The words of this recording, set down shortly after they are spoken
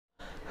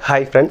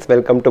Hi friends,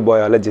 welcome to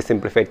Biology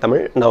Simplified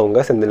Tamil. நான் உங்க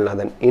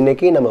செந்தில்நாதன்.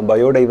 இன்னைக்கு நம்ம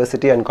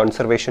Biodiversity and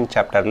Conservation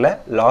chapterல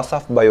Laws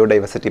of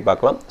Biodiversity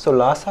பார்க்கலாம். So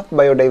Laws of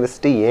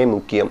Biodiversity ஏன்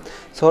முக்கியம்?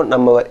 So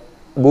நம்ம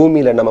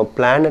பூமியில நம்ம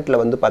பிளானட்ல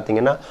வந்து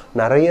பாத்தீங்கன்னா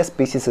நிறைய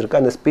ஸ்பீசிஸ் இருக்கு.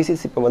 அந்த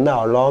ஸ்பீசிஸ் இப்போ வந்து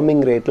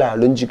அலார்மிங் ரேட்ல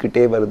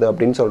அழிஞ்சிக்கிட்டே வருது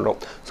அப்படின்னு சொல்றோம்.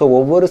 ஸோ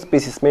ஒவ்வொரு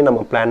ஸ்பீசிஸுமே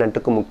நம்ம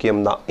பிளானட்டுக்கு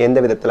முக்கியம் தான்.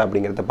 எந்த விதத்தில்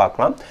அப்படிங்கிறத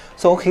பார்க்கலாம்.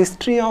 ஸோ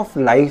ஹிஸ்ட்ரி ஆஃப்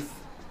லைஃப்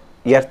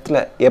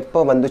எர்த்தில் எப்போ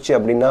வந்துச்சு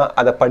அப்படின்னா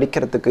அதை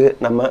படிக்கிறதுக்கு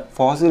நம்ம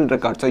ஃபாசில்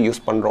ரெக்கார்ட்ஸை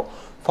யூஸ் பண்ணுறோம்.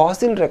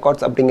 ஃபாசில்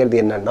ரெக்கார்ட்ஸ் அப்படிங்கிறது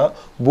என்னென்னா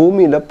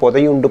பூமியில்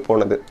புதையுண்டு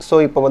போனது. ஸோ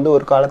இப்போ வந்து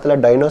ஒரு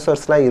காலத்தில்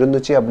டைனோசர்ஸ்லாம்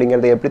இருந்துச்சு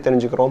அப்படிங்கிறத எப்படி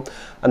தெரிஞ்சுக்கிறோம்?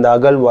 அந்த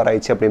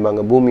அகழ்வாராய்ச்சி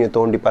அப்படிம்பாங்க. பூமியை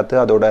தோண்டி பார்த்து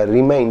அதோட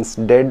ரிமைன்ஸ்,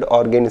 டெட்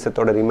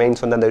ஆர்கானிசத்தோட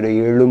ரிமைன்ஸ் வந்து அதோட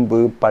எலும்பு,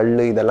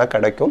 பல்லு இதெல்லாம்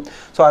கிடைக்கும்.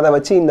 ஸோ அதை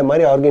வச்சு இந்த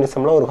மாதிரி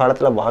ஆர்கானிசம்லாம் ஒரு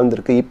காலத்தில்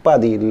வாழ்ந்துருக்கு, இப்போ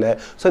அது இல்லை.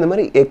 ஸோ இந்த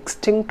மாதிரி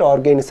எக்ஸ்டிங்க்ட்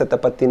ஆர்கானிசத்தை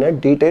பற்றின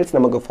டீட்டெயில்ஸ்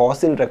நமக்கு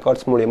ஃபாசில்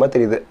ரெக்கார்ட்ஸ் மூலமா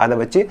தெரியுது. அதை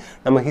வச்சு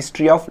நம்ம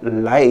history of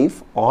life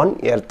on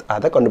earth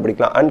அதை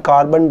கண்டுபிடிக்கலாம். And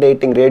carbon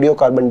dating, radio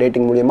carbon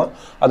dating மூலமா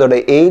அதோட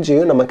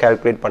ஏஜையும் நம்ம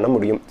கால்குலேட் பண்ண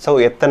முடியும். ஸோ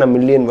எத்தனை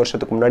மில்லியன்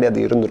வருஷத்துக்கு முன்னாடி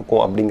அது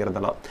இருந்திருக்கும்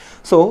அப்படிங்கிறதெல்லாம்.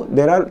 So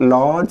there are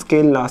large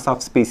scale loss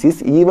of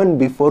species even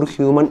before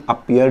human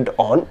appeared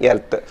on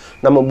earth.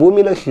 நம்ம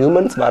பூமியில்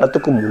ஹியூமன்ஸ்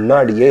வரத்துக்கு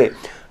முன்னாடியே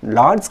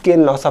large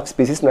scale loss of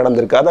species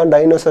நடந்திருக்கு. அதான்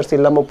டைனோசர்ஸ்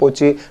இல்லாமல்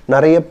போச்சு,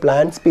 நிறைய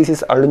பிளான்ட்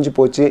ஸ்பீசிஸ் அழிஞ்சு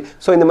போச்சு.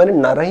 ஸோ இந்த மாதிரி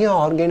நிறைய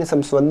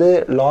ஆர்கானிசம்ஸ் வந்து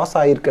லாஸ்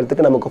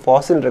ஆகிருக்கிறதுக்கு நமக்கு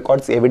ஃபாசில்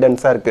ரெக்கார்ட்ஸ்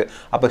எவிடன்ஸாக இருக்குது.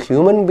 அப்போ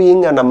ஹியூமன்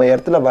பீயிங் நம்ம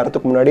இடத்துல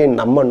வரதுக்கு முன்னாடியே,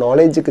 நம்ம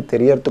நாலேஜுக்கு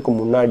தெரியறதுக்கு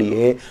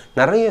முன்னாடியே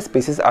நிறைய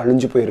ஸ்பீசிஸ்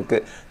அழிஞ்சு போயிருக்கு.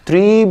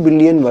 3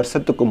 பில்லியன்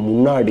வருஷத்துக்கு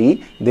முன்னாடி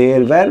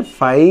தேர் வேர்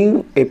 5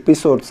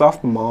 episodes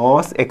of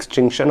mass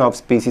extinction of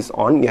species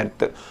on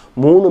earth.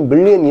 3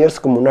 billion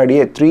இயர்ஸ்க்கு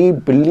முன்னாடியே, 3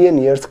 பில்லியன்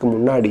இயர்ஸ்க்கு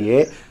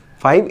முன்னாடியே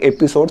 5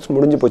 எபிசோட்ஸ்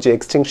முடிஞ்சு போச்சு.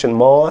 எக்ஸ்டிங்ஷன்,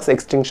 மாஸ்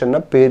எக்ஸ்டிங்ஷன்னா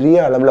பெரிய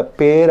அளவில்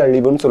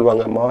பேரழிவுன்னு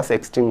சொல்லுவாங்க. மாஸ்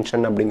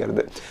எக்ஸ்டிங்ஷன்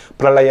அப்படிங்கிறது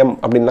பிரளயம்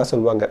அப்படின்லாம்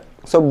சொல்லுவாங்க.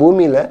 ஸோ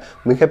பூமியில்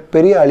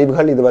மிகப்பெரிய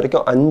அழிவுகள் இது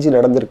வரைக்கும் 5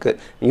 நடந்திருக்கு.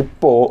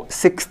 இப்போது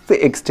 6th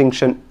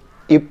எக்ஸ்டிங்ஷன்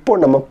இப்போ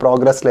நம்ம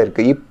ப்ராக்ரஸில்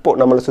இருக்குது. இப்போ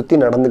நம்மளை சுற்றி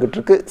நடந்துக்கிட்டு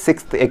இருக்கு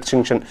 6th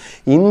எக்ஸ்டிங்ஷன்.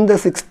 இந்த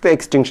 6th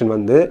எக்ஸ்டிங்ஷன்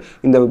வந்து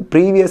இந்த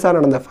ப்ரீவியஸாக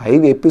நடந்த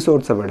 5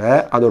 எபிசோட்ஸை விட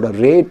அதோட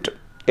ரேட்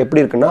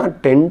எப்படி இருக்குன்னா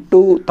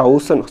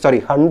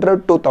 100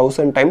 to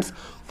 1000 times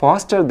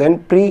faster than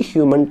pre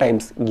human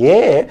times.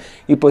 ஏன்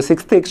இப்போ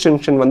 6th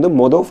எக்ஸ்டென்ஷன் வந்து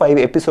மொதல் 5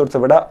 எபிசோட்ஸை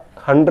விட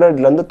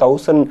 100லேருந்து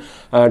 1000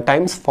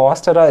 டைம்ஸ்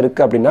ஃபாஸ்டராக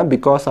இருக்குது அப்படின்னா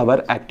பிகாஸ்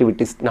அவர்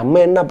ஆக்டிவிட்டீஸ்.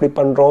 நம்ம என்ன அப்படி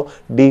பண்ணுறோம்?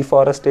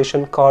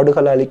 டீஃபாரஸ்டேஷன்,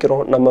 காடுகளை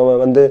அழிக்கிறோம். நம்ம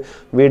வந்து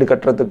வீடு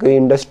கட்டுறதுக்கு,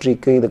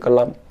 இண்டஸ்ட்ரிக்கு,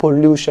 இதுக்கெல்லாம்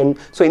பொல்யூஷன்.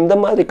 ஸோ இந்த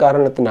மாதிரி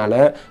காரணத்தினால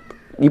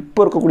இப்போ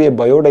இருக்கக்கூடிய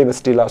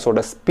பயோடைவர்சிட்டி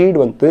லாஸோட ஸ்பீட்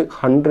வந்து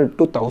 100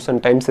 to 1000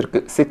 டைம்ஸ்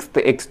இருக்குது. 6th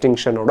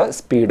எக்ஸ்டிங்ஷனோட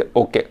speed.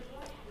 ஓகே,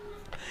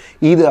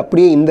 இது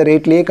அப்படியே இந்த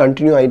ரேட்லேயே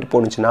கண்டினியூ ஆகிட்டு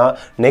போணுச்சுன்னா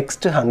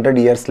நெக்ஸ்ட் 100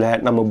 இயர்ஸில்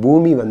நம்ம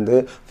பூமி வந்து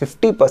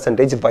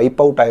 50% வைப்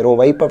அவுட் ஆயிரும்.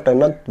 வைப் அவுட்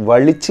ஆயினா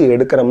வலிச்சு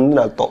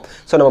எடுக்கிறோம்னு அர்த்தம்.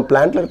 ஸோ நம்ம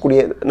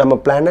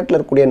பிளானட்டில்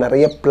இருக்கக்கூடிய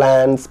நிறைய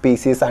பிளான்ட்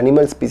ஸ்பீசிஸ்,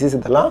 அனிமல் ஸ்பீசிஸ்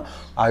இதெல்லாம்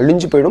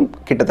அழிஞ்சு போயிடும்,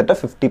 கிட்டத்தட்ட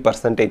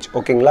 50%.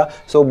 ஓகேங்களா?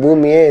 ஸோ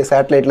பூமியே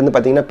சேட்டலைட்லேருந்து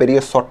பார்த்தீங்கன்னா பெரிய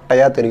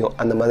சொட்டையாக தெரியும்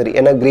அந்த மாதிரி.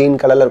 ஏன்னா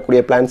க்ரீன் கலரில்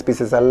இருக்கக்கூடிய பிளான்ட்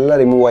ஸ்பீசிஸ்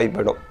எல்லாம் ரிமூவ் ஆகி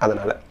போயிடும்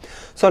அதனால்.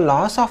 ஸோ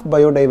லாஸ் ஆஃப்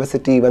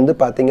பயோடைவர்சிட்டி வந்து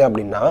பார்த்தீங்க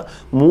அப்படின்னா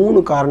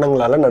 3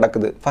 காரணங்களால்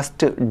நடக்குது.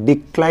 First,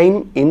 decline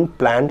in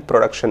plant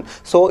production.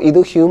 So இது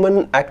ஹியூமன்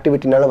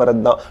ஆக்டிவிட்டினால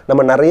வரது தான்.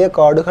 நம்ம நிறைய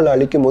காடுகள்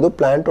அழிக்கும் போது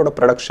பிளான்ட்டோட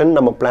ப்ரொடக்ஷன்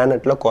நம்ம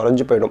பிளானட்டில்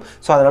குறைஞ்சு போயிடும்.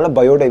 ஸோ அதனால்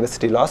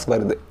பயோடைவர்சிட்டி லாஸ்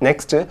வருது.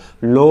 Next,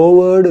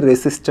 லோவர்டு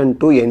resistant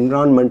to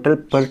environmental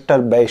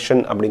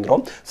perturbation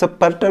அப்படிங்கிறோம். ஸோ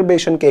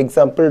பெர்டர்பேஷனுக்கு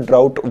எக்ஸாம்பிள்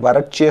ட்ரவுட்,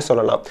 வறட்சியே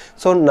சொல்லலாம்.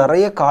 ஸோ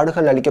நிறைய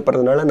காடுகள்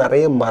அழிக்கப்படுறதுனால,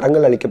 நிறைய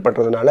மரங்கள்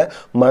அழிக்கப்படுறதுனால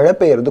மழை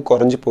பெய்யறது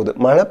குறைஞ்சி போகுது.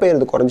 மழை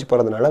பெய்யறது குறைஞ்சி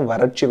போகிறதுனால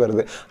வறட்சி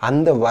வருது.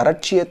 அந்த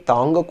வறட்சியை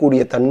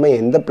தாங்கக்கூடிய தன்மை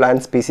எந்த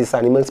பிளான்ட் ஸ்பீசிஸ்,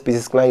 அனிமல்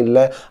ஸ்பீசிஸ்க்குலாம்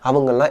இல்லை.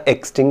 அவங்கெல்லாம்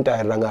எக்ஸ்டிங்க்ட்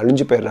ஆயிடுறாங்க,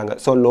 அழிஞ்சு போயிடுறாங்க.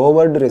 ஸோ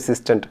லோவர்டு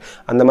ரெசிஸ்டன்ட்,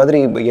 அந்த மாதிரி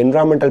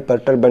என்விரான்மெண்டல்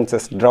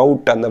பெர்டர்பன்சஸ்,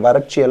 ட்ரவுட், அந்த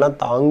வறட்சியெல்லாம்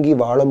தாங்கி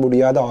வாழ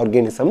முடியாத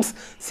ஆர்கானிசம்ஸ்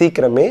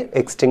சீக்கிரமே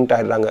எக்ஸ்டிங்க்ட்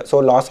ஆயிடுறாங்க. ஸோ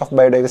லாஸ் ஆஃப்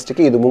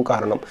பயோடைவர்சிட்டிக்கு இதுவும்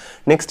காரணம்.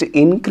 Next,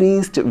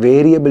 increased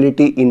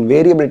variability. இன்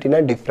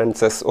வேரியபிலிட்டினா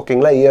டிஃப்ரென்சஸ்.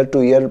 ஓகேங்களா? Year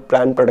to year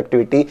plant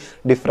productivity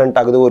different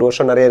ஆகுது. ஒரு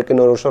வருஷம் நிறைய இருக்குது,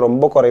 இன்னொரு வருஷம்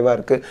ரொம்ப குறைவாக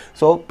இருக்குது.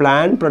 ஸோ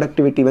பிளான்ட்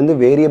ப்ரொடக்டிவிட்டி வந்து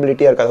வேரியபிலிட்டியாக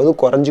இருக்குது, அதாவது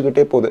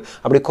குறைஞ்சிக்கிட்டே போகுது.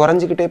 அப்படி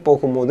குறைஞ்சிக்கிட்டே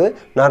போகும்போது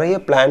நிறைய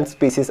plant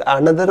species,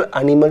 another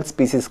animal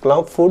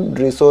ஸ்பீசிஸ்க்கெலாம் food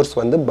resource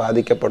வந்து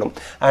பாதிக்கப்படும்.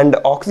 அண்ட்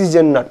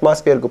ஆக்சிஜன்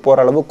அட்மாஸ்பியருக்கு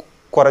போகிற அளவு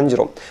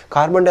குறைஞ்சிரும்.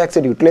 கார்பன் டை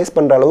ஆக்சைடு யூட்டிலைஸ்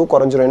பண்ணுற அளவு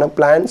குறைஞ்சிரும். ஏன்னா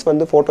பிளான்ட்ஸ்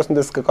வந்து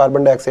ஃபோட்டோசிந்தசிஸ்க்கு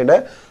கார்பன் டை ஆக்சைடை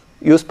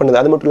யூஸ் பண்ணுது.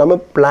 அது மட்டும்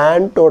இல்லாமல்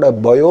பிளான்ட்டோட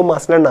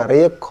பயோமாஸில்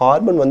நிறைய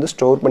கார்பன் வந்து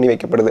ஸ்டோர் பண்ணி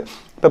வைக்கப்படுது.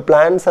 இப்போ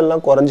பிளான்ட்ஸ்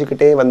எல்லாம்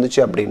குறைஞ்சிக்கிட்டே வந்துச்சு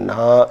அப்படின்னா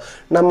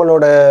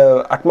நம்மளோட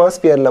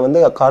அட்மாஸ்பியரில் வந்து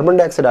கார்பன்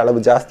டை ஆக்சைடு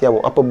அளவு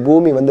ஜாஸ்தியாகும். அப்போ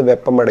பூமி வந்து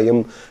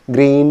வெப்பமடையும்.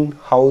 க்ரீன்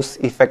ஹவுஸ்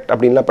இஃபெக்ட்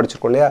அப்படின்லாம்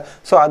படிச்சிருக்கோம் இல்லையா?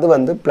 ஸோ அது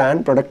வந்து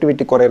பிளான்ட்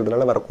ப்ரொடக்டிவிட்டி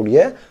குறையிறதுனால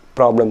வரக்கூடிய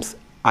ப்ராப்ளம்ஸ்.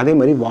 அதே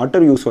மாதிரி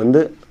வாட்டர் யூஸ்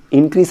வந்து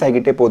இன்க்ரீஸ்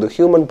ஆகிட்டே போகுது.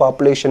 ஹியூமன்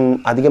பாப்புலேஷன்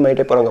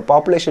அதிகமாகிட்டே போகிறாங்க.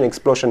 பாப்புலேஷன்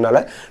எக்ஸ்ப்ளோஷனால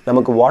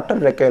நமக்கு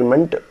வாட்டர்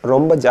ரெக்யர்மெண்ட்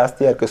ரொம்ப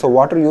ஜாஸ்தியாக இருக்குது. So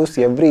water use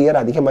every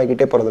year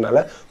அதிகமாகிட்டே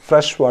போகிறதுனால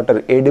ஃப்ரெஷ் வாட்டர்,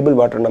 எடிபிள்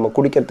வாட்டர், நம்ம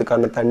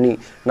குடிக்கிறதுக்கான தண்ணி,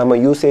 நம்ம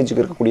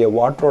யூசேஜுக்கு இருக்கக்கூடிய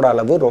வாட்டரோட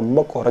அளவு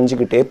ரொம்ப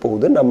குறைஞ்சிக்கிட்டே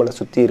போகுது நம்மளை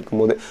சுற்றி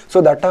இருக்கும்போது. So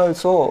that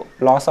also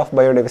loss of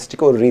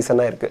பயோடைவர்சிட்டிக்கு ஒரு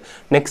ரீசனாக இருக்குது.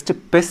 Next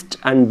best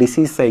and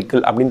disease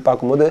cycle அப்படின்னு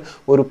பார்க்கும்போது,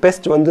 ஒரு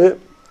பெஸ்ட் வந்து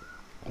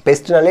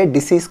பெஸ்ட்னாலே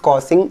டிசீஸ்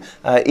காசிங்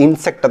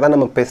இன்செக்டை தான்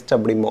நம்ம பெஸ்ட்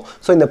அப்படிம்போம்.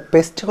 ஸோ இந்த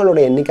பெஸ்ட்டுகளோட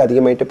எண்ணிக்கை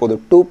அதிகமாகிட்டே போகுது.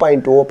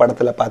 2.0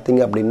 படத்தில்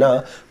பார்த்தீங்க அப்படின்னா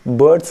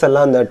பேர்ட்ஸ்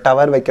எல்லாம் அந்த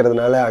டவர்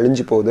வைக்கிறதுனால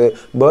அழிஞ்சு போகுது.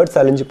 பேர்ட்ஸ்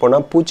அழிஞ்சு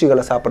போனால்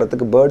பூச்சிகளை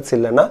சாப்பிட்றதுக்கு பேர்ட்ஸ்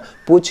இல்லைன்னா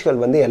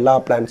பூச்சிகள் வந்து எல்லா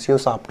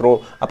பிளான்ட்ஸையும்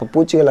சாப்பிட்ரும். அப்போ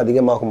பூச்சிகள்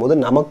அதிகமாகும் போது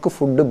நமக்கு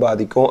ஃபுட்டு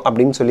பாதிக்கும்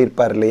அப்படின்னு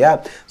சொல்லியிருப்பார் இல்லையா.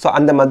 ஸோ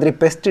அந்த மாதிரி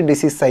பெஸ்ட்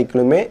டிசீஸ்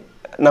சைக்கிளுமே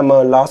நம்ம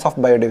லாஸ் ஆஃப்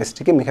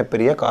பயோடைவர்சிட்டிக்கு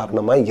மிகப்பெரிய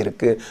காரணமாக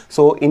இருக்குது.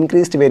 So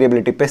increased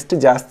variability, best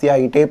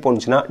ஜாஸ்தியாகிட்டே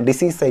போணுச்சுன்னா,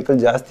 disease cycle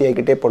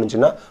ஜாஸ்தியாகிட்டே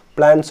போணுச்சுன்னா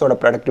பிளான்ஸோட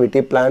productivity,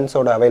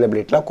 பிளான்ஸோட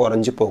அவைலபிலிட்டிலாம்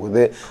குறைஞ்சி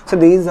போகுது. So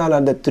these are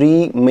the 3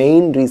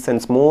 main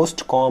reasons,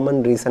 most common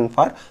reason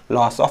for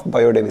loss of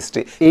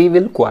biodiversity.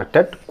 Evil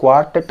quartet,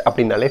 quartet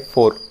அப்படின்னாலே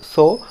 4.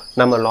 ஸோ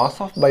நம்ம லாஸ்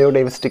ஆஃப்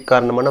பயோடைவர்சிட்டி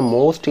காரணமான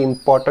most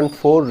important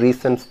 4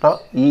 reasons தான்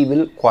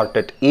evil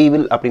quartet.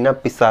 Evil அப்படின்னா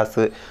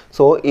பிசாசு.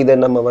 So இதை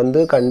நம்ம வந்து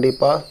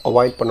கண்டிப்பாக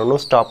அவாய்ட்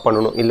பண்ணணும், ஸ்டாப்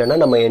பண்ணணும். இல்லைனா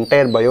நம்ம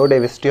என்டையர்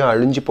பயோடைவர்சிட்டியும்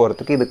அழிஞ்சு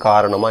போகிறதுக்கு இது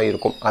காரணமாக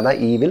இருக்கும். அதான்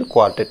ஈவில்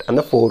குவார்டெட்,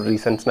 அந்த 4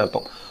 ரீசன்ஸ்னு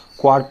அர்த்தம்.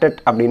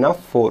 குவார்டெட் அப்படின்னா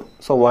 4.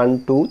 ஸோ 1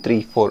 2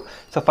 3 4.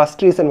 ஸோ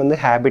ஃபஸ்ட் ரீசன் வந்து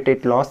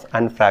ஹேபிடேட் லாஸ்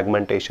அண்ட்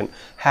ஃப்ராக்மெண்டேஷன்.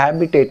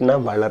 ஹேபிடேட்னா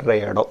வளர்கிற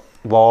இடம்,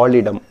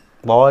 வாழிடம்,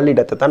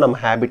 வாழிடத்தை தான் நம்ம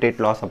habitat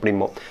loss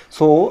அப்படிம்போம்.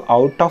 So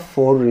out of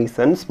 4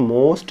 reasons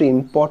most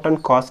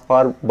important cause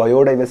for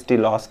biodiversity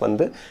loss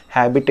வந்து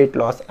ஹேபிடேட்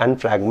லாஸ் அண்ட்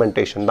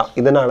ஃப்ராக்மெண்டேஷன் தான்.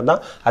 இதனால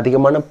தான்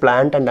அதிகமான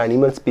பிளான்ட் அண்ட்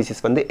அனிமல்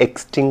ஸ்பீசிஸ் வந்து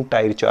எக்ஸ்டிங்க்ட்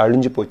ஆயிடுச்சு,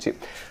 அழிஞ்சு போச்சு.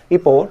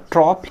 இப்போது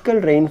ட்ராபிக்கல்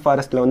ரெயின்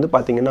ஃபாரஸ்ட்டில் வந்து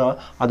பார்த்திங்கன்னா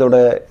அதோட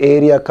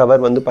ஏரியா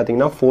கவர் வந்து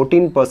பார்த்திங்கன்னா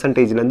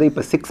 14%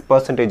 இப்போ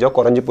 6%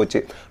 குறைஞ்சி போச்சு.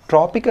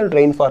 ட்ராபிக்கல்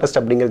ரெயின் ஃபாரஸ்ட்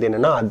அப்படிங்கிறது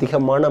என்னென்னா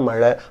அதிகமான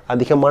மழை,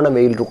 அதிகமான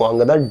வெயில் இருக்கும்,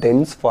 அங்கே தான்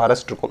டென்ஸ்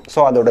ஃபாரஸ்ட் இருக்கும். ஸோ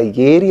அதோட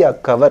ஏரியா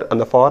கவர்,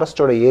 அந்த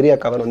ஃபாரஸ்ட்டோட ஏரியா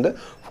கவர் வந்து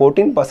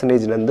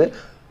 14%,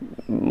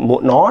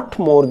 நாட்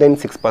மோர் தென்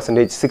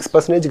 6%,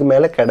 6%க்கு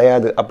மேலே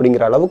கிடையாது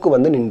அப்படிங்கிற அளவுக்கு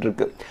வந்து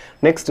நின்றுருக்கு.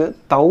 Next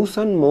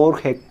 1000 more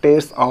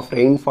hectares of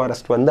rain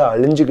forest வந்து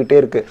அழிஞ்சிக்கிட்டே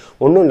இருக்குது.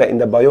 ஒன்றும் இல்லை,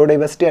 இந்த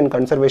பயோடைவர்சிட்டி அண்ட்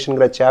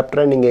கன்சர்வேஷனுங்கிற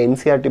சாப்டரை நீங்கள்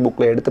NCERT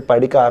புக்கில் எடுத்து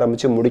படிக்க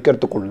ஆரம்பித்து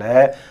முடிக்கிறதுக்குள்ளே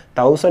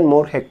 1000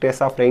 more hectares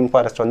of rain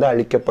forest வந்து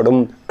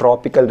அழிக்கப்படும்,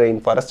 ட்ராபிக்கல்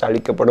ரெயின் ஃபாரஸ்ட்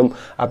அழிக்கப்படும்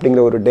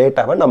அப்படிங்கிற ஒரு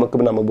டேட்டாவை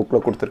நம்ம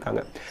புக்கில்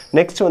கொடுத்துருக்காங்க.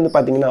 நெக்ஸ்ட் வந்து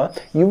பார்த்திங்கன்னா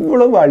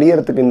இவ்வளவு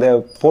அழியறதுக்கு, இந்த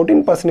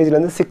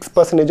 14%லேருந்து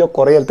 6%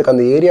 குறையறதுக்கு,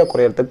 அந்த ஏரியா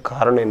குறையறதுக்கு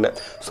காரணம் என்ன?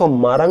 ஸோ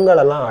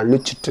மரங்களெல்லாம்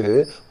அழிச்சிட்டு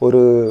ஒரு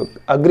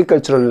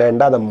அக்ரிகல்ச்சரல்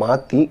லேண்டாக அதை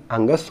மாற்றி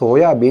அங்கே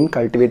சோயாபீன்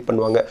கல்டிவேட்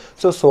பண்ணுவாங்க.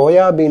 ஸோ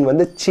சோயாபீன்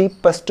வந்து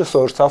cheapest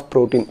source of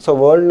protein. So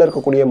வேர்ல்டில்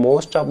இருக்கக்கூடிய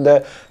மோஸ்ட் ஆஃப்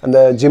அந்த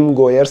ஜிம்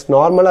கோயர்ஸ்,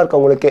 நார்மலாக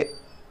இருக்கவங்களுக்கே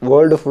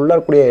வேர்ல்டு ஃபுல்லாக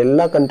இருக்கக்கூடிய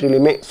எல்லா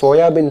கண்ட்ரிலையுமே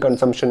சோயாபீன்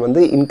கன்சம்ஷன்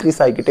வந்து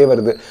இன்க்ரீஸ் ஆகிக்கிட்டே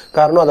வருது.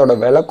 காரணம் அதோட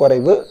விலை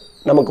குறைவு,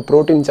 நமக்கு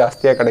ப்ரோட்டீன்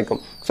ஜாஸ்தியாக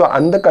கிடைக்கும். ஸோ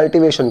அந்த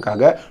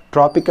கல்டிவேஷனுக்காக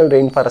ட்ராபிக்கல்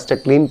ரெயின் ஃபாரஸ்ட்டை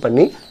க்ளீன்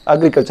பண்ணி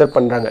அக்ரிகல்ச்சர்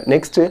பண்ணுறாங்க.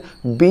 நெக்ஸ்ட்டு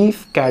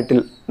பீஃப்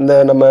கேட்டில்,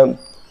 இந்த நம்ம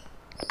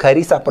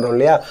கறி சாப்பிட்றோம்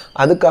இல்லையா,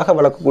 அதுக்காக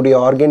வளர்க்கக்கூடிய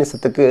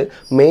ஆர்கானிசத்துக்கு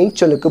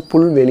மேய்ச்சலுக்கு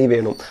புல்வெளி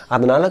வேணும்.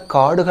 அதனால்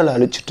காடுகளை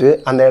அழிச்சிட்டு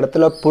அந்த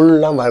இடத்துல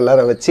புல்லாம்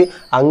வளர வச்சு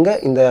அங்கே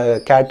இந்த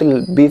கேட்டில்,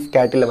 பீஃப்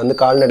கேட்டில் வந்து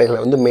கால்நடைகளை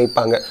வந்து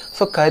மேய்ப்பாங்க.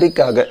 ஸோ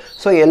கறிக்காக,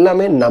 ஸோ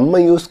எல்லாமே நம்ம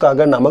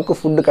யூஸ்க்காக, நமக்கு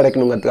food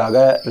கிடைக்கணுங்கிறதுக்காக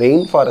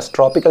rain forest,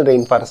 tropical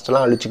rain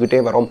ஃபாரஸ்ட்லாம்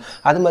அழிச்சிக்கிட்டே வரோம்.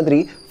 அது மாதிரி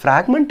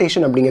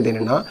ஃப்ராக்மெண்டேஷன் அப்படிங்கிறது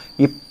என்னென்னா,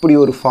 இப்படி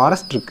ஒரு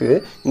ஃபாரஸ்ட் இருக்குது,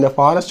 இந்த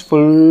ஃபாரஸ்ட்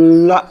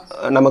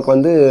ஃபுல்லாக நமக்கு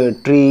வந்து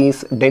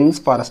ட்ரீஸ், டென்ஸ்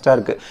ஃபாரஸ்ட்டாக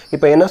இருக்குது.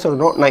 இப்போ என்ன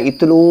சொல்கிறோம், நான்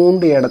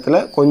இத்திலூண்டு இடத்துல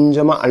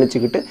கொஞ்சமாக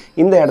அழிச்சிக்கிட்டு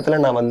இந்த இடத்துல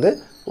நான் வந்து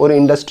ஒரு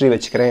இண்டஸ்ட்ரி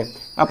வச்சுக்கிறேன்,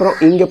 அப்புறம்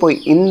இங்கே போய்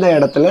இந்த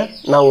இடத்துல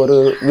நான் ஒரு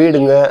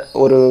வீடுங்க,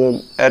 ஒரு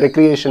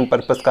ரெக்ரியேஷன்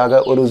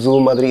பர்பஸ்க்காக ஒரு ஜூ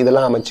மாதிரி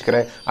இதெல்லாம்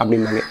அமைச்சிக்கிறேன்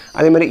அப்படின்னாங்க.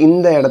 அதே மாதிரி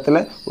இந்த இடத்துல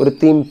ஒரு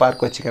தீம்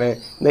பார்க் வச்சுக்கிறேன்,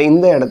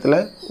 இந்த இடத்துல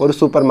ஒரு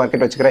சூப்பர்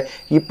மார்க்கெட் வச்சுக்கிறேன்.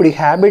 இப்படி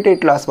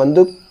ஹேபிடேட் லாஸ்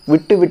வந்து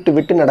விட்டு விட்டு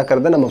விட்டு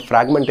நடக்கிறத நம்ம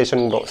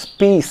fragmentation.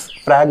 SPICE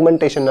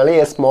ஃப்ராக்மெண்டேஷன்னாலே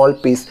a small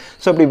piece.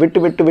 So இப்படி விட்டு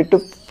விட்டு விட்டு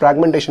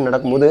ஃப்ராக்மெண்டேஷன்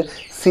நடக்கும்போது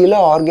சில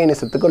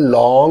ஆர்கானிசத்துக்கு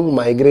லாங்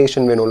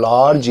மைக்ரேஷன் வேணும்,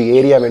 லார்ஜ்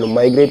ஏரியா வேணும்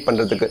மைக்ரேட்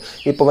பண்ணுறதுக்கு.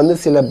 இப்போ வந்து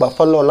சில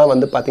பஃபலோலாம்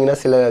வந்து பார்த்திங்கன்னா,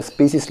 சில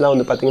ஸ்பீசிஸ்லாம்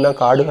வந்து பார்த்திங்கன்னா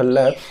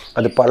காடுகளில்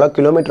அது பல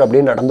கிலோமீட்டர்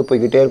அப்படியே நடந்து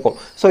போய்கிட்டே இருக்கும்.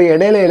 ஸோ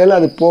இடையில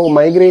அது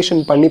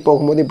மைக்ரேஷன் பண்ணி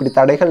போகும்போது இப்படி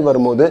தடைகள்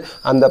வரும்போது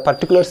அந்த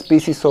பர்டிகுலர்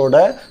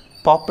ஸ்பீசிஸோட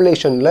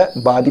பாப்புலேஷனில்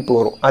பாதிப்பு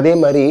வரும். அதே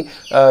மாதிரி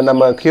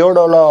நம்ம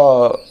கியோடோலோ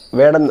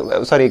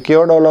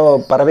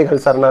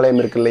பறவைகள் சரணாலயம்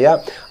இருக்குது இல்லையா,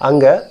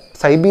 அங்கே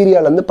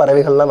சைபீரியாவிலேருந்து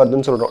பறவைகள்லாம்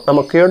வருதுன்னு சொல்கிறோம்.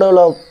 நம்ம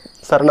கியோடோலோ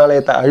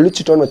சரணாலயத்தை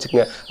அழிச்சிட்டோன்னு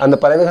வச்சுக்கோங்க, அந்த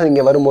பறவைகள்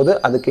இங்கே வரும்போது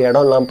அதுக்கு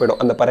இடம் இல்லாமல் போயிடும்.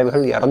 அந்த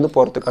பறவைகள் இறந்து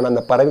போகிறதுக்கான,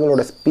 அந்த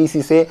பறவைகளோட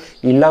ஸ்பீசிஸே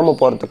இல்லாமல்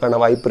போகிறதுக்கான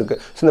வாய்ப்பு இருக்குது.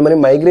 ஸோ இந்த மாதிரி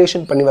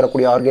மைக்ரேஷன் பண்ணி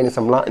வரக்கூடிய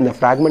ஆர்கானிசம்லாம் இந்த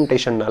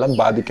ஃப்ராக்மெண்டேஷனால்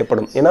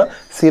பாதிக்கப்படும். ஏன்னா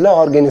சில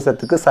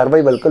ஆர்கானிசத்துக்கு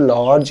சர்வைவலுக்கு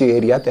லார்ஜ்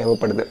ஏரியா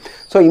தேவைப்படுது.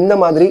 ஸோ இந்த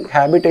மாதிரி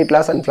ஹேபிடேட்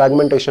லாஸ் அண்ட்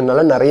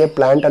ஃப்ராக்மெண்டேஷனால் நிறைய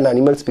பிளான்ட் அண்ட்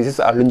அனிமல்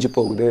ஸ்பீசிஸ் அழிஞ்சு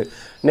போகுது.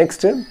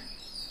 Next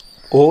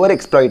over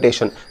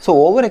exploitation. So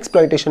over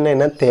exploitation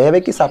என்ன,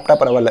 தேவைக்கு சாப்பிட்டா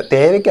பரவாயில்ல,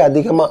 தேவைக்கு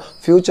அதிகமாக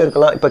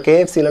ஃப்யூச்சருக்கெல்லாம் இப்போ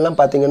கேஎஃப்சிலலாம்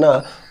பார்த்தீங்கன்னா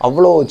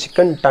அவ்வளோ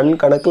சிக்கன் டன்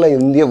கணக்கில்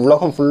இந்திய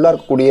உலகம் ஃபுல்லாக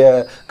இருக்கக்கூடிய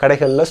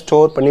கடைகளில்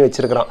ஸ்டோர் பண்ணி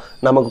வச்சுருக்கிறான்.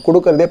 நமக்கு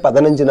கொடுக்குறதே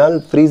 15 நாள்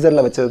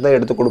ஃப்ரீசரில் வச்சது தான்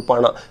எடுத்து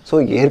கொடுப்பானா. ஸோ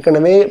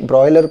ஏற்கனவே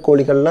பிராய்லர்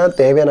கோழிகள்லாம்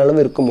தேவையான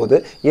அளவு இருக்கும்போது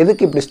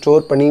எதுக்கு இப்படி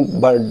ஸ்டோர் பண்ணி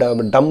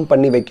டம்ப்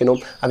பண்ணி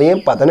வைக்கணும்,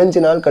 அதையும்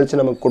 15 நாள்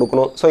கழித்து நமக்கு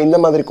கொடுக்கணும். ஸோ இந்த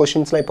மாதிரி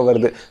கொஷின்ஸ்லாம் இப்போ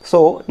வருது.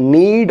 So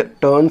NEET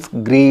turns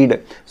greet.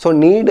 So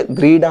NEET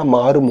க்ரீடாக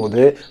மாறும்போது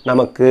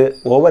நமக்கு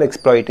ஓவர்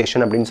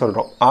எக்ஸ்ப்ளாய்டேஷன் அப்படின்னு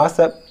சொல்கிறோம்.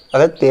 ஆசை,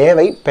 அதாவது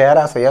தேவை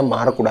பேராசையாக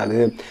மாறக்கூடாது.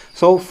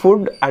 ஸோ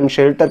ஃபுட் அண்ட்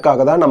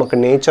ஷெல்டருக்காக தான் நமக்கு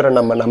நேச்சரை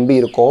நம்ம நம்பி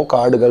இருக்கோம்,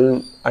 காடுகள்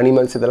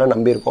அனிமல்ஸ் இதெல்லாம்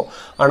நம்பி இருக்கோம்.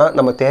 ஆனால்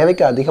நம்ம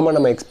தேவைக்கு அதிகமாக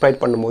நம்ம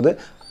எக்ஸ்ப்ளாய்ட் பண்ணும்போது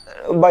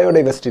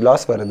பயோடைவர்சிட்டி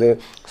லாஸ் வருது.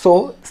 ஸோ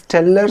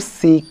ஸ்டெல்லர்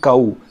சீ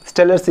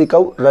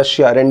கவ்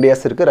ரஷ்யா 2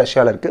 S இருக்குது,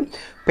 ரஷ்யாவில் இருக்குது.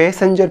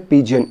 பேசஞ்சர்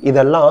பீஜியன்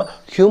இதெல்லாம்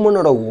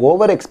ஹியூமனோட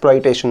ஓவர்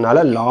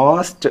எக்ஸ்ப்ளாய்டேஷனால்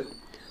லாஸ்ட்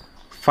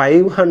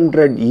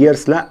 500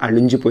 இயர்ஸில்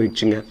அழிஞ்சு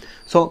போயிடுச்சுங்க.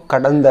 ஸோ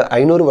கடந்த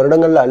 500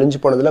 வருடங்களில் அழிஞ்சு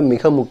போனதில்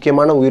மிக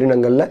முக்கியமான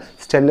உயிரினங்களில்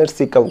ஸ்டெல்லர்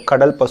சீ கவ்,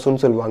 கடல்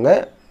பசுன்னு சொல்லுவாங்க,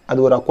 அது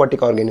ஒரு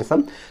அக்வாட்டிக்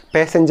ஆர்கானிசம்.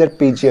 பேசஞ்சர்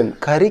பீஜியன்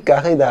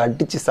கறிக்காக இதை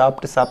அடித்து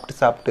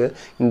சாப்பிட்டு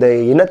இந்த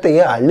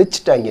இனத்தையே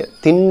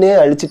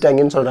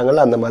அழிச்சிட்டாங்கன்னு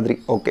சொல்கிறாங்கல்ல, அந்த மாதிரி.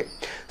 ஓகே,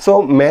 ஸோ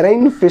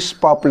மெரைன் ஃபிஷ்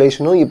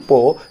பாப்புலேஷனும்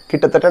இப்போது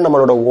கிட்டத்தட்ட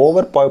நம்மளோட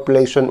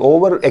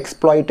ஓவர்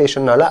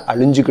எக்ஸ்ப்ளாய்டேஷனால்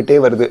அழிஞ்சிக்கிட்டே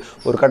வருது.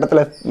 ஒரு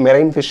கட்டத்தில்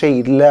மெரைன் ஃபிஷ்ஷே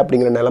இல்லை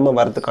அப்படிங்கிற நிலைமை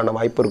வரதுக்கான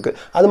வாய்ப்பு இருக்குது.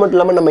 அது மட்டும்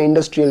இல்லாமல் நம்ம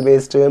இண்டஸ்ட்ரியல்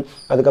வேஸ்ட்டு,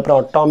 அதுக்கப்புறம்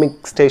அட்டாமிக்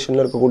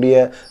ஸ்டேஷனில்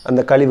இருக்கக்கூடிய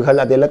அந்த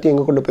கழிவுகள், அது எல்லாத்தையும்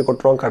எங்கே கொண்டு போய்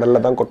கொட்டுறோம்,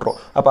 கடலில் தான் கொட்டுறோம்.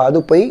 அப்போ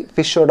அது போய்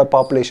ஃபிஷ்ஷோட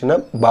பாப்புலேஷனை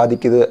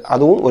பாதிக்குது,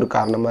 அதுவும் ஒரு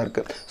காரணமாக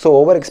இருக்குது. ஸோ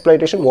ஓவர்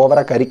எக்ஸ்ப்ளாய்டேஷன்,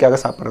 ஓவராக கறிக்காக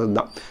சாப்பிட்றது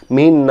தான்.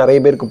 மீன் நிறைய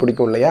பேருக்கு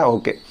பிடிக்கும் இல்லையா?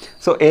 Okay,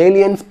 so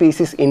alien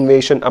species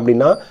invasion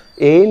அப்படின்னா,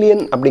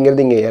 ஏலியன்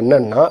அப்படிங்கிறது இங்கே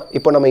என்னென்னா,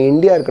 இப்போ நம்ம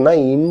இந்தியா இருக்குன்னா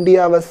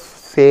இந்தியாவை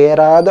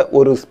சேராத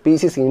ஒரு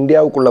ஸ்பீசிஸ்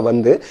இந்தியாவுக்குள்ளே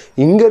வந்து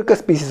இங்கே இருக்க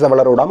ஸ்பீசிஸை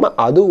வளர விடாமல்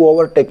அது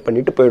ஓவர்டேக்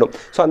பண்ணிட்டு போயிடும்.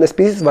 ஸோ அந்த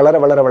ஸ்பீசிஸ்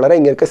வளர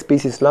இங்கே இருக்க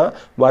ஸ்பீசிஸ்லாம்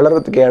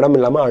வளர்கிறதுக்கு இடம்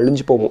இல்லாமல்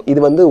அழிஞ்சு போகும். இது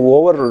வந்து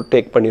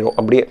ஓவர்டேக் பண்ணிடும்,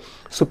 அப்படியே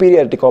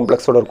சுப்பீரியாரிட்டி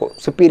காம்ப்ளெக்ஸோடு இருக்கும்,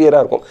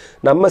 சுப்பீரியராக இருக்கும்.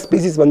 நம்ம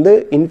ஸ்பீசிஸ் வந்து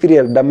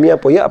இன்ஃபீரியர் டம்மியாக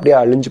போய் அப்படியே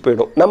அழிஞ்சு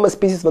போயிடும். நம்ம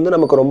ஸ்பீசிஸ் வந்து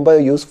நமக்கு ரொம்ப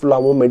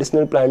யூஸ்ஃபுல்லாகவும்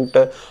மெடிசினல்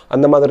பிளான்ட்டு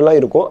அந்த மாதிரிலாம்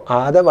இருக்கும்,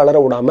 அதை வளர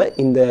விடாமல்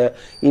இந்த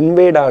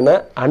இன்வேடான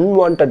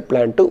அன்வான்ட்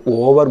பிளான்ட்டு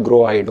ஓவர்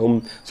க்ரோ ஆகிடும்.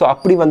 ஸோ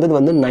அப்படி வந்தது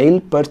வந்து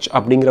நைல் பர்ச்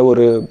அப்படிங்கிற ஒரு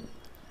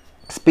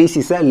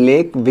ஸ்பீசிஸை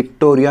லேக்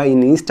விக்டோரியா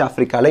இன் ஈஸ்ட்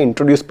ஆஃப்ரிக்காவில்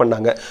இன்ட்ரடியூஸ்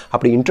பண்ணாங்க.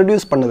 அப்படி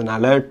இன்ட்ரடியூஸ்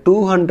பண்ணதுனால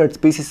 200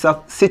 species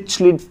of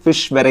cichlid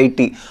fish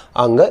variety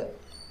அங்கே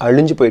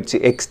அழிஞ்சு போயிடுச்சு,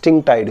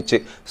 எக்ஸ்டிங்க்ட் ஆகிடுச்சு.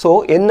 ஸோ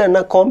என்னென்னா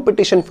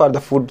competition for the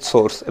food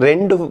source,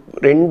 ரெண்டு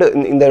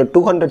இந்த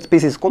 200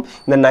 ஸ்பீசிஸ்க்கும்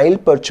இந்த நைல்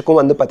பர்ச்சுக்கும்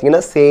வந்து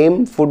பார்த்திங்கன்னா சேம்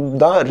ஃபுட்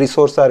தான்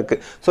ரிசோர்ஸாக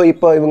இருக்குது. ஸோ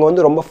இப்போ இவங்க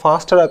வந்து ரொம்ப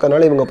ஃபாஸ்ட்டாக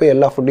இருக்கிறதுனால இவங்க போய்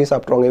எல்லா ஃபுட்டையும்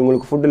சாப்பிட்ருவாங்க,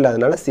 இவங்களுக்கு ஃபுட்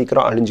இல்லாதனால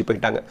சீக்கிரம் அழிஞ்சு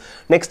போயிட்டாங்க.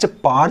 நெக்ஸ்ட்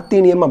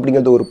பார்த்தீனியம்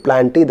அப்படிங்கிறது ஒரு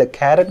பிளான்ட்டு, இதை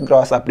கேரட்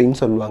கிராஸ் அப்படின்னு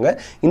சொல்லுவாங்க.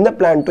 இந்த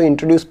பிளான்ட்டும்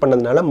இன்ட்ரடியூஸ்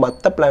பண்ணதுனால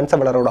மற்ற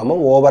பிளான்ட்ஸை வளர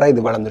விடாமல் ஓவராக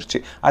இது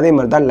வளர்ந்துருச்சு. அதே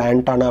மாதிரி தான்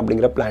லேண்டானா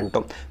அப்படிங்கிற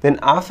பிளான்ட்டும். தென்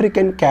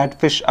ஆஃப்ரிக்கன் கேட்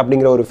ஃபிஷ்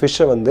அப்படிங்கிற ஒரு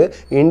ஃபிஷ்ஷை வந்து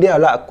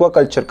இந்தியாவில்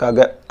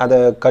அக்வாகல்ச்சருக்காக அதை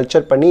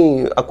கல்ச்சர் பண்ணி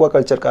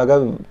அக்வாகல்ச்சருக்காக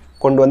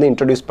கொண்டு வந்து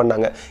இன்ட்ரடியூஸ்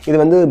பண்ணாங்க. இது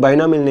வந்து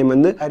பைனாமியல் நேம்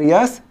வந்து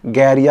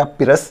கேரியா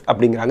பிரஸ்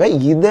அப்படிங்கிறாங்க.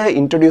 இதை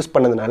இன்ட்ரடியூஸ்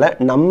பண்ணதுனால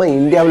நம்ம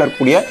இந்தியாவில்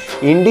இருக்கக்கூடிய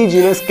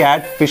இண்டிஜினஸ்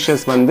கேட்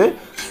ஃபிஷ்ஷஸ் வந்து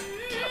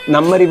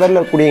நம்ம ரிவரில்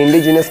இருக்கக்கூடிய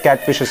இண்டிஜினஸ்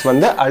கேட் ஃபிஷ்ஷஸ்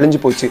வந்து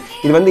அழிஞ்சு போச்சு.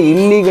 இது வந்து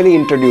illegally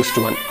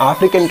introduced one.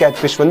 African gate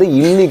fish வந்து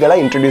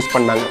இல்லீகலாக இன்ட்ரடியூஸ்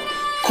பண்ணாங்க.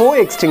 கோ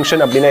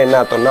எக்ஸ்டிங்ஷன் அப்படின்னா என்ன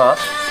அர்த்தம்னா,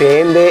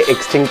 சேர்ந்தே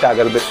எக்ஸ்டிங்க்ட்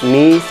ஆகிறது,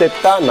 நீ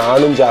செத்தா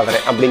நானும்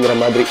ஜாகிறேன் அப்படிங்கிற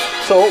மாதிரி.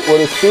 ஸோ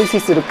ஒரு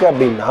ஸ்பீசிஸ் இருக்குது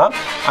அப்படின்னா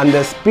அந்த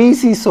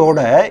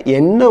ஸ்பீசிஸோட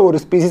என்ன ஒரு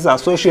ஸ்பீசிஸ்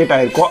அசோசியேட்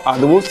ஆகிருக்கோ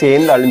அதுவும்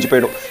சேர்ந்து அழிஞ்சு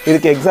போயிடும்.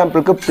 இதுக்கு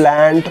எக்ஸாம்பிளுக்கு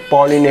பிளான்ட்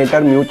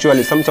பாலினேட்டர்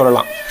மியூச்சுவலிசம்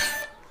சொல்லலாம்.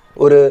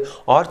 ஒரு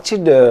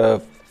ஆர்ச்சிட்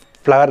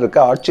ஃப்ளவர்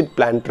இருக்குது, ஆர்ச்சிட்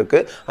பிளான்ட்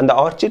இருக்குது. அந்த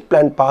ஆர்ச்சிட்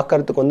பிளான்ட்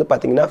பார்க்குறதுக்கு வந்து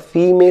பார்த்திங்கன்னா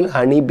ஃபீமேல்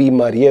ஹனிபீ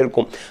மாதிரியே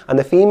இருக்கும்.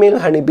 அந்த ஃபீமேல்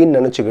ஹனிபீன்னு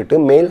நினச்சிக்கிட்டு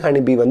மேல்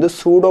ஹனிபீ வந்து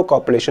சூடோ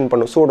காப்புலேஷன்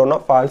பண்ணும். சூடோனா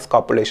ஃபால்ஸ்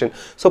காப்புலேஷன்.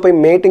 ஸோ போய்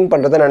மேட்டிங்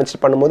பண்ணுறதை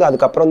நினச்சிட்டு பண்ணும்போது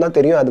அதுக்கப்புறம் தான்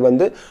தெரியும் அது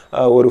வந்து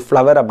ஒரு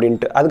ஃப்ளவர்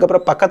அப்படின்ட்டு.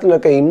 அதுக்கப்புறம் பக்கத்தில்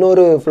இருக்க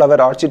இன்னொரு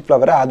ஃப்ளவர், ஆர்ச்சிட்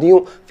ஃப்ளவரை,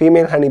 அதையும்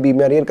ஃபீமேல் ஹனிபீ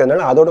மாதிரியே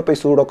இருக்கிறதுனால அதோட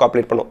போய் சூடோ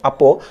காப்புலேட் பண்ணும்.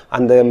 அப்போது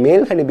அந்த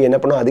மேல் ஹனிபீ என்ன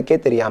பண்ணும், அதுக்கே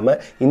தெரியாமல்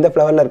இந்த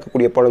ஃப்ளவரில்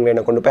இருக்கக்கூடிய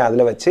பொழுங்களை கொண்டு போய்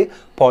அதில் வச்சு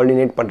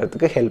பாலினேட்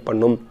பண்ணுறதுக்கு ஹெல்ப்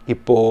பண்ணும்.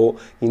 இப்போது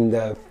இந்த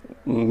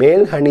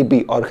மேல் ஹனிபீ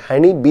ஆர்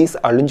ஹனி பீஸ்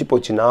அழிஞ்சு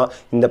போச்சுன்னா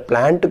இந்த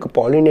பிளான்ட்டுக்கு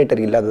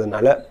பாலினேட்டர்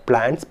இல்லாததுனால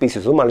பிளான்ட்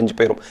ஸ்பீசிஸும் அழிஞ்சு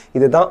போயிடும்.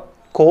 இதுதான்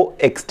கோ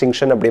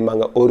எக்ஸ்டிங்ஷன்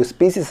அப்படிம்பாங்க. ஒரு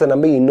ஸ்பீசிஸை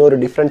நம்பி இன்னொரு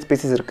டிஃப்ரெண்ட்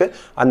ஸ்பீசிஸ் இருக்குது,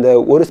 அந்த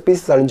ஒரு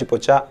ஸ்பீசிஸ் அழிஞ்சு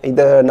போச்சா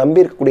இதை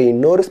நம்பி இருக்கக்கூடிய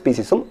இன்னொரு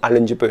ஸ்பீசிஸும்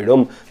அழிஞ்சு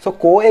போயிடும். ஸோ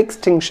கோ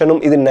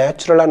எக்ஸ்டிங்ஷனும் இது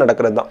நேச்சுரலாக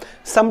நடக்கிறது தான்.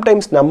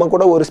 சம்டைம்ஸ் நம்ம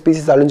கூட ஒரு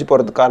ஸ்பீசிஸ் அழிஞ்சு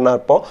போகிறதுக்கு காரணம்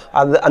இருப்போம்.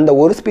 அது அந்த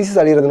ஒரு ஸ்பீசிஸ்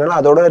அழிகிறதுனால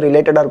அதோட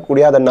ரிலேட்டடாக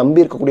இருக்கக்கூடிய, அதை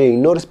நம்பி இருக்கக்கூடிய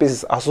இன்னொரு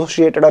ஸ்பீசிஸ்,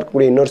 அசோசியேட்டடாக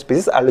இருக்கக்கூடிய இன்னொரு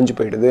ஸ்பீசிஸ் அழிஞ்சு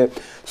போயிடுது.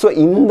 ஸோ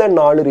இந்த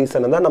 4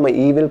 ரீசனை தான் நம்ம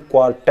ஈவில்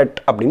குவார்டெட்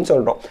அப்படின்னு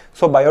சொல்கிறோம்.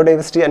 ஸோ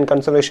பயோடைவர்சிட்டி அண்ட்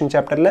கன்சர்வேஷன்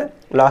சாப்டரில்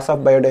லாஸ்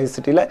ஆஃப்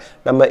பயோடைவர்சிட்டியில்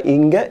நம்ம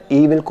இங்கே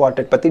ஈவில் குவார்டெட்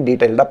பற்றி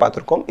டீட்டெயில்டாக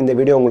பார்த்துருக்கோம். இந்த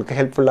வீடியோ உங்களுக்கு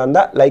ஹெல்ப்ஃபுல்லாக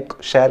இருந்தால் லைக்,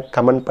 ஷேர்,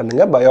 கமெண்ட்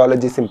பண்ணுங்கள்.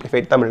 பயாலஜி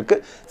சிம்பிளிஃபைட் தமிழுக்கு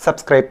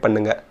சப்ஸ்கிரைப்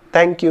பண்ணுங்கள்.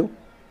 தேங்க்யூ.